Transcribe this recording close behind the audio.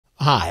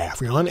Hi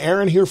everyone,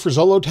 Aaron here for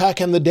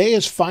Zollotech, and the day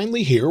is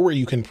finally here where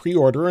you can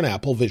pre-order an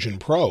Apple Vision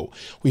Pro.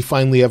 We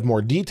finally have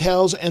more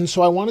details, and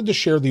so I wanted to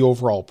share the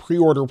overall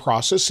pre-order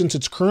process since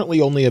it's currently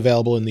only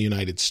available in the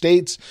United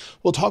States.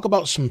 We'll talk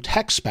about some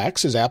tech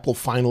specs as Apple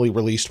finally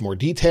released more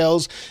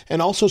details,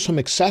 and also some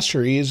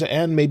accessories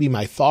and maybe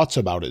my thoughts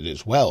about it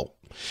as well.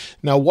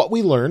 Now, what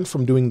we learned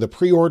from doing the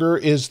pre-order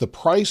is the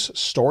price,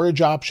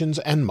 storage options,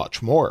 and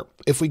much more.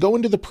 If we go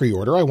into the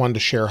pre-order, I wanted to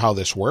share how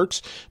this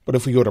works, but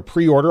if we go to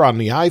pre-order on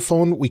the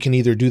iPhone, we can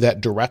either do that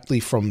directly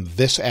from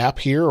this app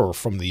here or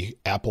from the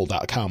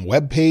apple.com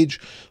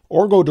webpage,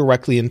 or go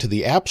directly into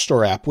the App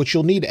Store app, which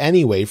you'll need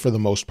anyway for the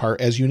most part,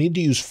 as you need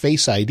to use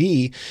Face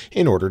ID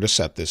in order to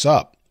set this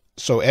up.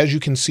 So as you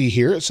can see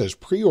here, it says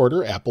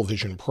pre-order Apple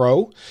Vision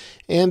Pro,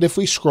 and if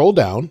we scroll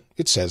down,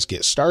 it says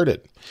get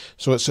started.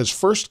 So it says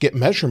first get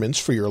measurements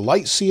for your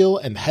light seal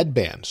and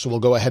headband. So we'll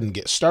go ahead and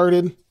get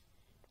started,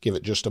 give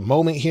it just a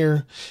moment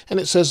here, and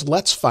it says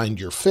let's find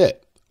your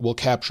fit. We'll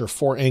capture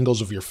 4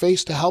 angles of your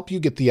face to help you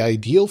get the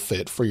ideal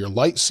fit for your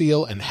light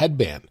seal and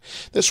headband.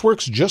 This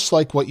works just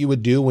like what you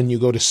would do when you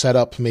go to set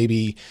up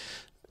maybe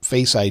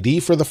Face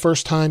ID for the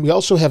first time. We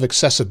also have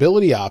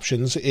accessibility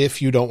options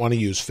if you don't want to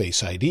use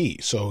Face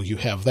ID, so you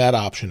have that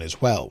option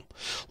as well.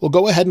 We'll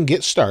go ahead and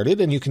get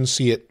started, and you can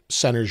see it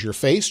centers your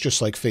face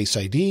just like Face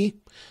ID.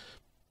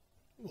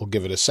 We'll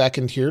give it a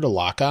second here to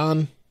lock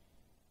on,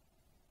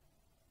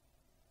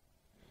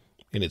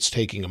 and it's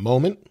taking a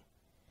moment.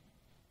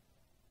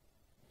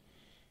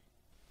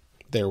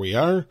 There we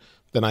are.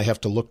 Then I have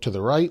to look to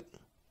the right,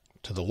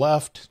 to the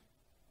left,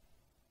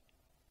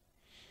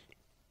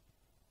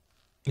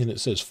 and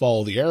it says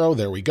follow the arrow.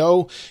 There we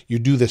go. You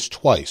do this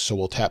twice. So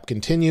we'll tap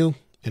continue.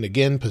 And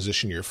again,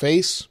 position your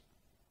face.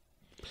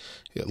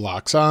 It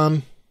locks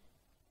on.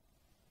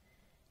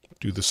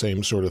 Do the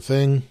same sort of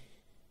thing.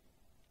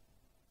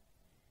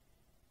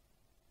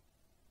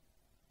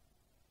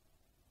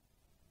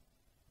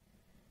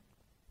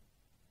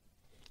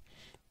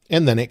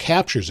 And then it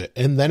captures it.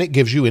 And then it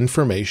gives you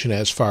information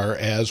as far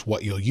as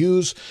what you'll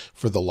use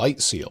for the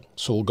light seal.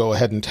 So we'll go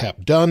ahead and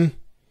tap done.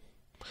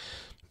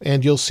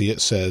 And you'll see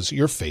it says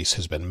your face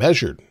has been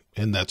measured,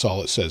 and that's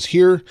all it says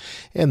here.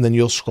 And then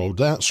you'll scroll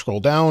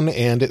down,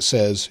 and it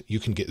says you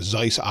can get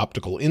Zeiss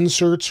optical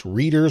inserts,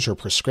 readers, or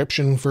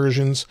prescription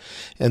versions.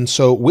 And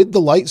so with the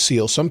light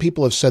seal, some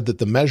people have said that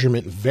the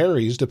measurement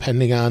varies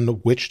depending on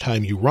which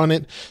time you run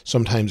it.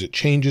 Sometimes it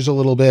changes a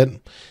little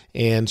bit,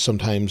 and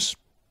sometimes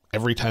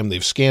every time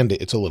they've scanned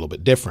it, it's a little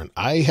bit different.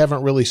 I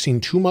haven't really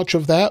seen too much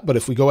of that, but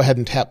if we go ahead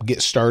and tap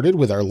get started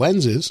with our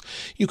lenses,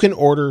 you can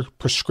order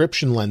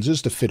prescription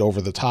lenses to fit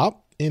over the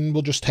top, and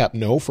we'll just tap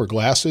no for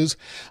glasses.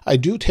 I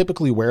do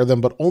typically wear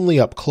them, but only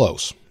up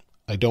close.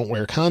 I don't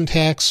wear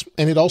contacts,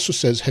 and it also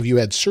says, have you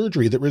had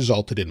surgery that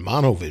resulted in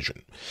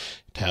monovision?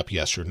 Tap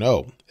yes or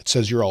no. It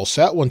says you're all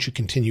set once you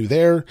continue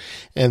there,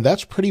 and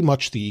that's pretty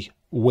much the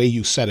way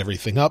you set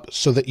everything up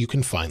so that you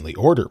can finally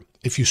order.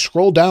 If you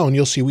scroll down,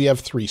 you'll see we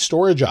have 3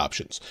 storage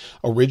options.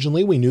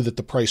 Originally, we knew that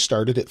the price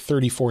started at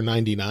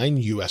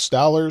 $34.99 US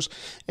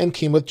and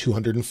came with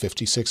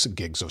 256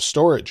 gigs of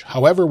storage.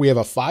 However, we have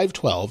a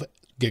 512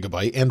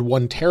 gigabyte and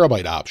 1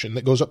 terabyte option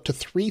that goes up to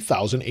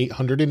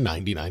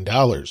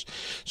 $3,899.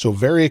 So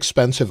very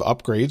expensive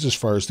upgrades as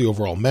far as the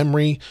overall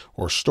memory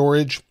or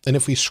storage. And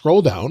if we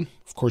scroll down,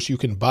 of course, you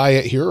can buy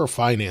it here or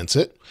finance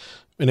it.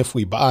 And if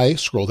we buy,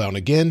 scroll down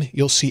again,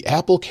 you'll see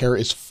AppleCare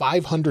is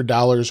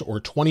 $500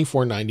 or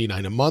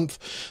 $24.99 a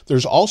month.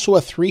 There's also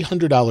a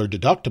 $300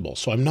 deductible,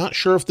 so I'm not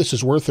sure if this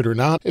is worth it or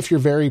not. If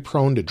you're very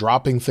prone to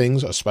dropping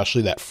things,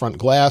 especially that front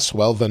glass,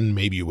 well, then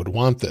maybe you would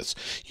want this.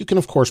 You can,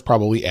 of course,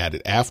 probably add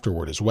it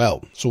afterward as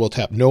well. So we'll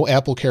tap no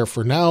AppleCare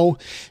for now,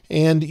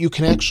 and you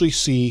can actually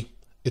see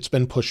it's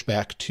been pushed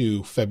back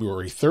to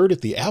February 3rd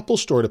at the Apple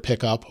Store to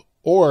pick up,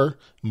 or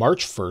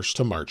March 1st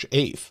to March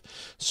 8th.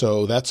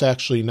 So that's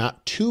actually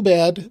not too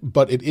bad,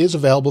 but it is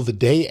available the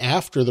day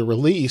after the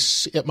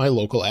release at my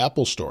local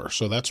Apple Store.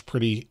 So that's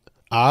pretty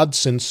odd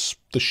since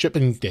the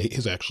shipping date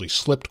has actually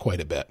slipped quite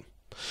a bit.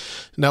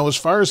 Now, as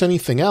far as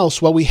anything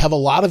else, well, we have a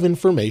lot of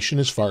information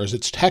as far as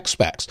its tech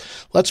specs.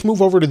 Let's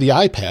move over to the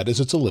iPad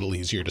as it's a little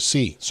easier to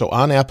see. So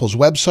on Apple's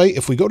website,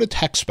 if we go to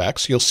tech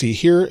specs, you'll see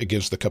here it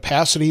gives the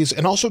capacities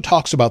and also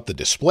talks about the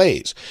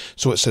displays.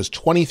 So it says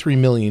 23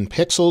 million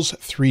pixels,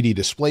 3D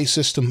display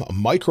system, a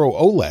micro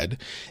OLED,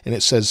 and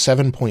it says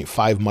 7.5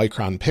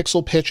 micron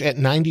pixel pitch at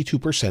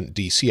 92%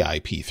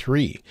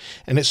 DCI-P3.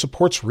 And it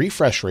supports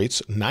refresh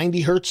rates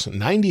 90 Hz,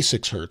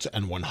 96 Hz,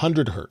 and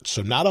 100 Hz.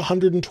 So not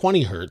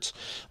 120 Hz,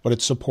 but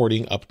it's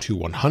supporting up to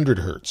 100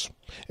 Hz.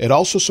 It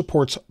also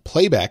supports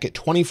playback at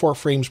 24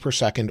 frames per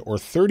second or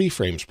 30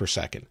 frames per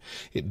second.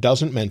 It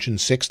doesn't mention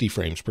 60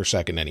 frames per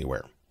second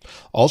anywhere.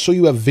 Also,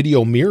 you have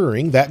video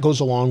mirroring. That goes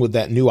along with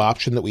that new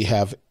option that we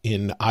have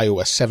in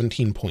iOS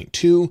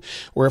 17.2,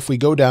 where if we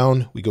go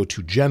down, we go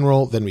to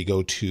General, then we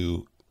go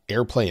to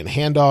AirPlay and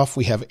handoff,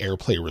 we have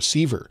AirPlay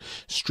receiver.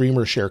 Stream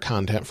or share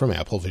content from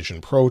Apple Vision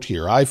Pro to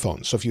your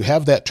iPhone. So if you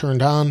have that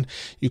turned on,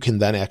 you can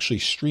then actually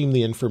stream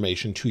the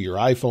information to your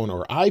iPhone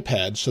or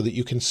iPad so that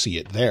you can see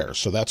it there.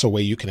 So that's a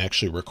way you can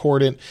actually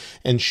record it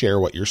and share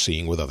what you're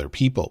seeing with other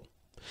people.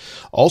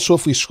 Also,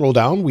 if we scroll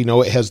down, we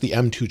know it has the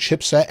M2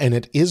 chipset, and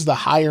it is the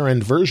higher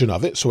end version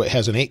of it. So it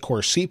has an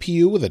 8-core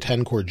CPU with a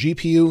 10-core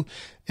GPU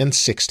and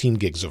 16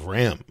 gigs of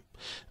RAM.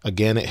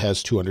 Again, it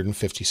has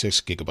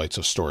 256 gigabytes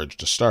of storage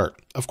to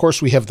start. Of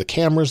course, we have the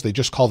cameras. They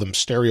just call them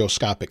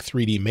stereoscopic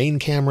 3D main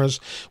cameras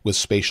with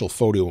spatial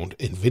photo and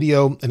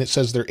video. And it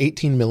says they're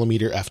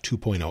 18mm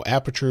f2.0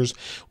 apertures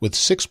with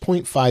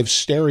 6.5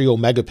 stereo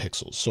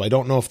megapixels. So I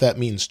don't know if that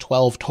means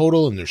 12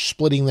 total and they're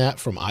splitting that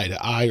from eye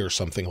to eye or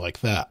something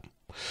like that.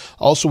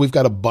 Also, we've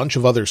got a bunch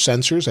of other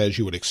sensors, as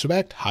you would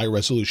expect: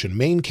 high-resolution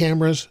main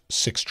cameras,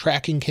 6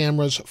 tracking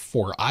cameras,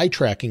 4 eye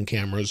tracking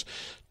cameras,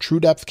 true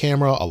depth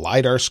camera, a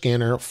LiDAR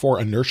scanner,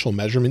 4 inertial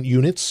measurement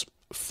units,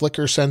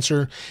 flicker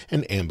sensor,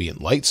 and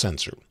ambient light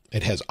sensor.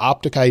 It has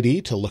optic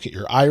ID to look at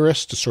your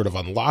iris to sort of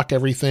unlock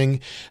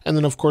everything. And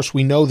then, of course,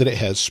 we know that it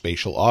has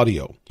spatial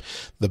audio.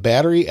 The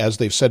battery, as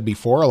they've said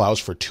before, allows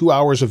for 2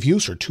 hours of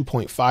use or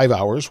 2.5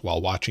 hours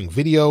while watching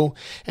video.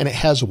 And it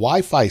has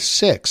Wi-Fi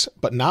 6,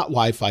 but not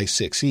Wi-Fi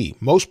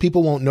 6E. Most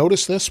people won't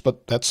notice this,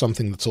 but that's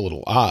something that's a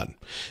little odd.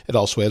 It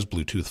also has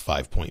Bluetooth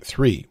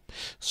 5.3.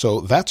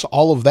 So that's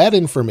all of that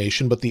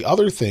information, but the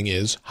other thing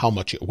is how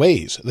much it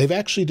weighs. They've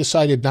actually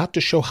decided not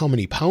to show how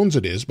many pounds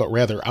it is, but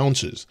rather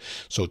ounces.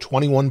 So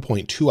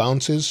 21.2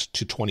 ounces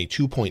to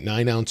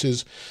 22.9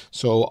 ounces.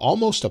 So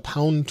almost 1.5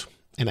 pounds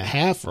or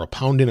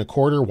 1.25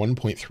 pounds,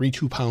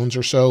 1.32 pounds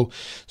or so.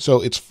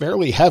 So it's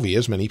fairly heavy,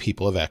 as many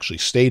people have actually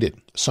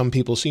stated. Some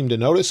people seem to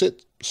notice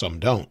it, some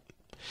don't.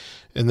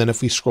 And then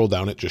if we scroll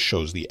down, it just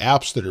shows the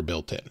apps that are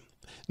built in.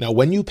 Now,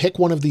 when you pick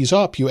one of these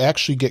up, you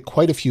actually get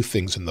quite a few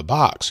things in the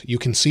box. You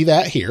can see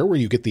that here, where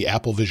you get the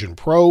Apple Vision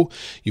Pro,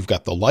 you've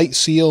got the light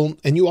seal,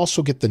 and you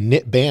also get the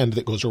knit band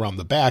that goes around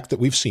the back that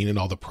we've seen in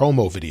all the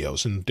promo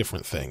videos and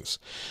different things.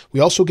 We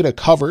also get a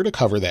cover to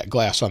cover that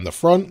glass on the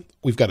front.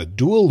 We've got a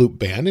dual loop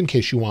band in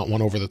case you want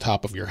one over the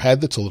top of your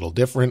head that's a little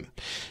different.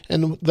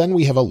 And then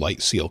we have a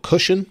light seal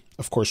cushion.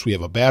 Of course, we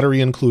have a battery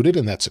included,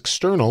 and that's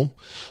external,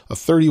 a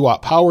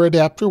 30-watt power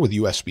adapter with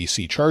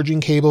USB-C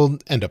charging cable,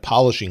 and a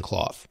polishing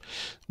cloth.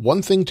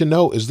 One thing to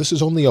note is this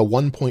is only a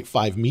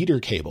 1.5 meter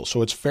cable,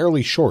 so it's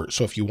fairly short.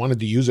 So if you wanted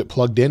to use it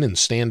plugged in and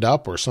stand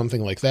up or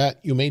something like that,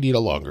 you may need a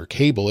longer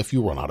cable if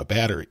you run out of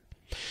battery.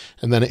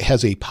 And then it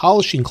has a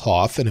polishing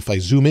cloth, and if I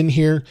zoom in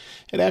here,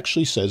 it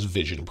actually says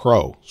Vision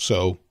Pro.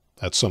 So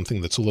that's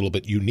something that's a little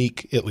bit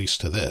unique, at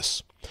least to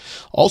this.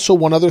 Also,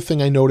 one other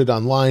thing I noted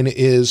online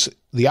is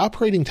the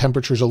operating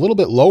temperature is a little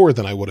bit lower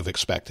than I would have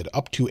expected,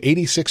 up to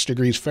 86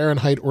 degrees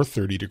Fahrenheit or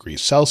 30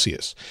 degrees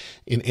Celsius.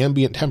 In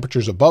ambient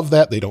temperatures above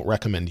that, they don't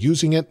recommend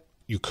using it.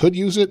 You could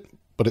use it,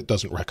 but it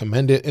doesn't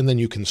recommend it, and then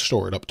you can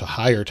store it up to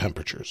higher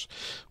temperatures.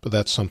 But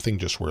that's something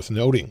just worth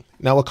noting.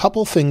 Now, a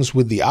couple things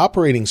with the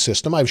operating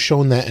system. I've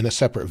shown that in a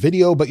separate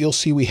video, but you'll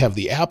see we have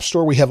the App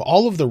Store. We have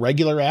all of the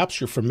regular apps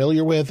you're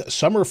familiar with.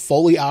 Some are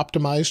fully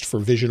optimized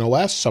for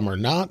visionOS, some are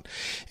not.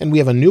 And we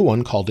have a new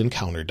one called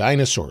Encounter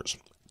Dinosaurs.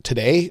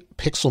 Today,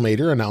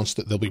 Pixelmator announced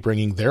that they'll be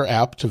bringing their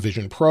app to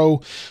Vision Pro,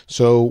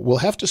 so we'll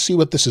have to see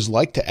what this is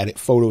like to edit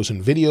photos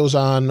and videos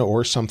on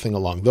or something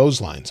along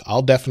those lines.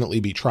 I'll definitely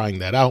be trying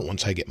that out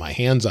once I get my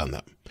hands on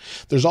them.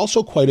 There's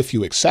also quite a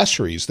few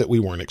accessories that we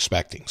weren't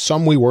expecting.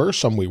 Some we were,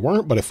 some we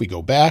weren't, but if we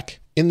go back,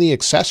 in the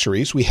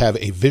accessories, we have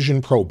a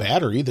Vision Pro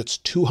battery that's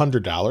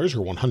 $200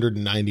 or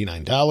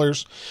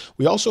 $199.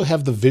 We also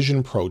have the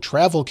Vision Pro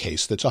travel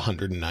case that's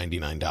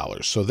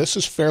 $199. So this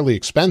is fairly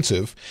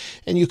expensive,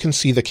 and you can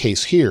see the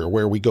case here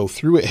where we go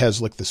through. It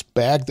has like this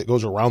bag that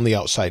goes around the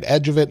outside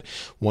edge of it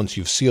once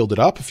you've sealed it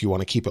up, if you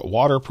want to keep it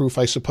waterproof,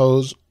 I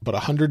suppose. But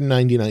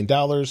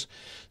 $199.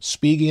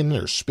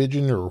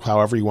 Spigen or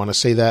however you want to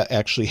say that,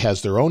 actually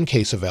has their own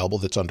case available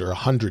that's under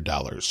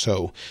 $100.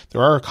 So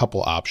there are a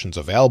couple options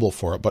available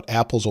for it, but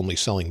Apple's only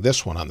selling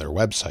this one on their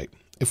website.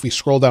 If we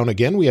scroll down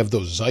again, we have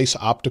those Zeiss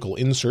optical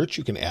inserts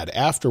you can add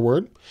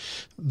afterward.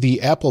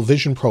 The Apple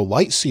Vision Pro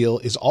Light Seal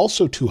is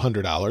also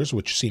 $200,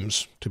 which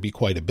seems to be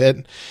quite a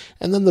bit.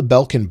 And then the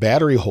Belkin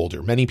battery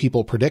holder. Many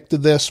people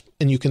predicted this,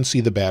 and you can see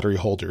the battery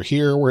holder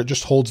here where it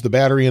just holds the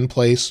battery in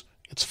place.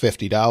 It's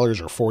 $50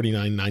 or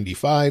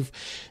 $49.95,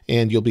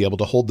 and you'll be able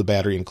to hold the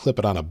battery and clip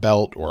it on a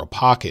belt or a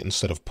pocket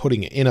instead of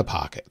putting it in a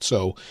pocket.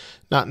 So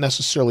not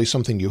necessarily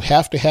something you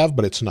have to have,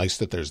 but it's nice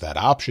that there's that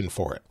option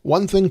for it.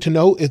 One thing to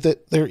note is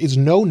that there is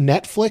no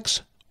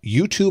Netflix,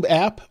 YouTube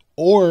app,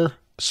 or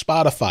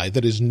Spotify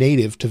that is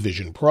native to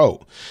Vision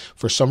Pro.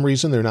 For some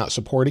reason, they're not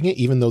supporting it,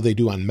 even though they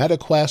do on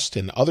MetaQuest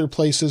and other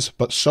places,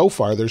 but so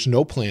far there's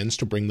no plans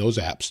to bring those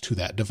apps to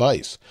that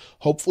device.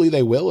 Hopefully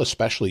they will,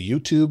 especially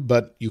YouTube,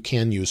 but you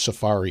can use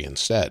Safari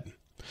instead.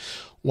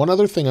 One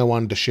other thing I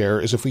wanted to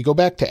share is if we go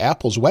back to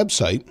Apple's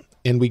website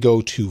and we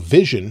go to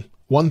Vision,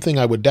 one thing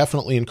I would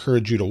definitely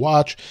encourage you to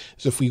watch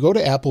is if we go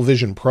to Apple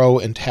Vision Pro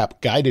and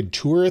tap Guided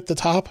Tour at the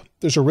top,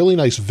 there's a really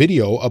nice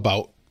video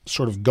about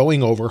sort of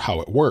going over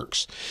how it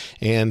works.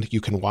 And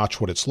you can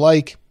watch what it's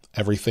like,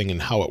 everything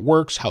and how it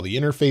works, how the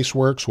interface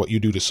works, what you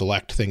do to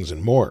select things,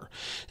 and more.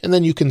 And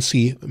then you can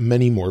see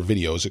many more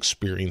videos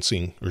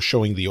experiencing or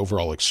showing the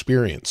overall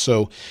experience.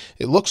 So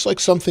it looks like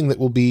something that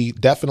will be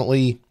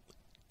definitely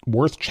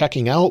worth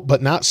checking out,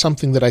 but not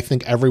something that I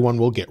think everyone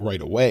will get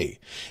right away.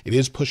 It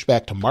is pushed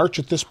back to March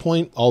at this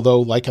point, although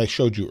like I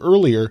showed you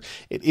earlier,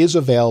 it is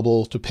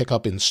available to pick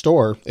up in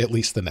store at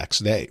least the next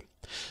day.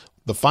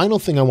 The final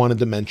thing I wanted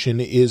to mention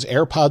is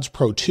AirPods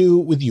Pro 2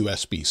 with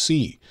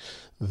USB-C.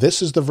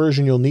 This is the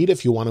version you'll need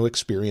if you want to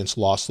experience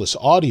lossless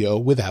audio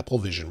with Apple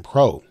Vision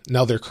Pro.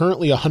 Now, they're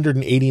currently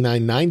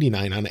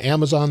 $189.99 on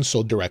Amazon,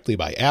 sold directly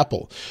by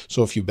Apple.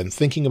 So if you've been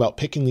thinking about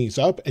picking these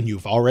up and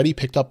you've already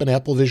picked up an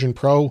Apple Vision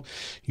Pro,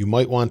 you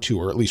might want to,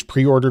 or at least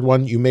pre-ordered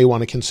one, you may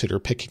want to consider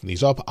picking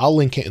these up. I'll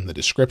link it in the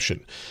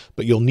description.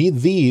 But you'll need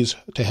these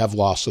to have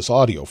lossless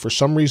audio. For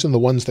some reason, the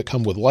ones that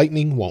come with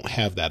Lightning won't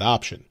have that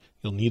option.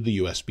 You'll need the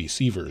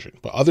USB-C version.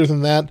 But other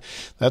than that,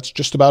 that's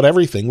just about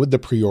everything with the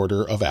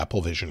pre-order of Apple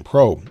Vision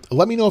Pro.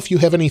 Let me know if you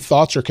have any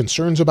thoughts or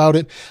concerns about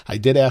it. I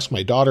did ask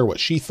my daughter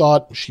what she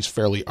thought. She's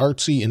fairly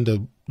artsy,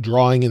 into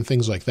drawing and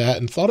things like that,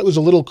 and thought it was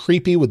a little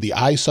creepy with the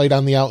eyesight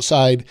on the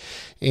outside.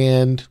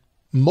 And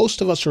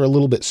most of us are a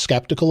little bit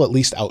skeptical, at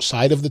least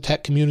outside of the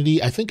tech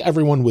community. I think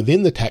everyone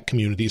within the tech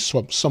community is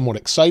somewhat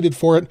excited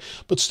for it,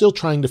 but still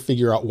trying to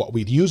figure out what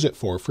we'd use it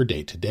for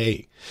day to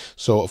day.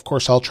 So, of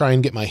course, I'll try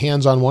and get my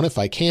hands on one if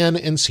I can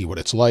and see what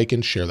it's like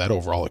and share that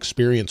overall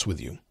experience with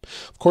you.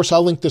 Of course,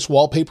 I'll link this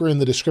wallpaper in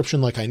the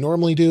description like I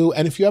normally do.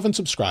 And if you haven't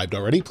subscribed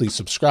already, please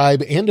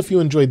subscribe. And if you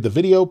enjoyed the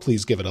video,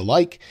 please give it a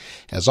like.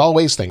 As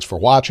always, thanks for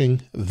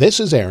watching. This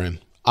is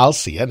Aaron. I'll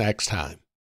see you next time.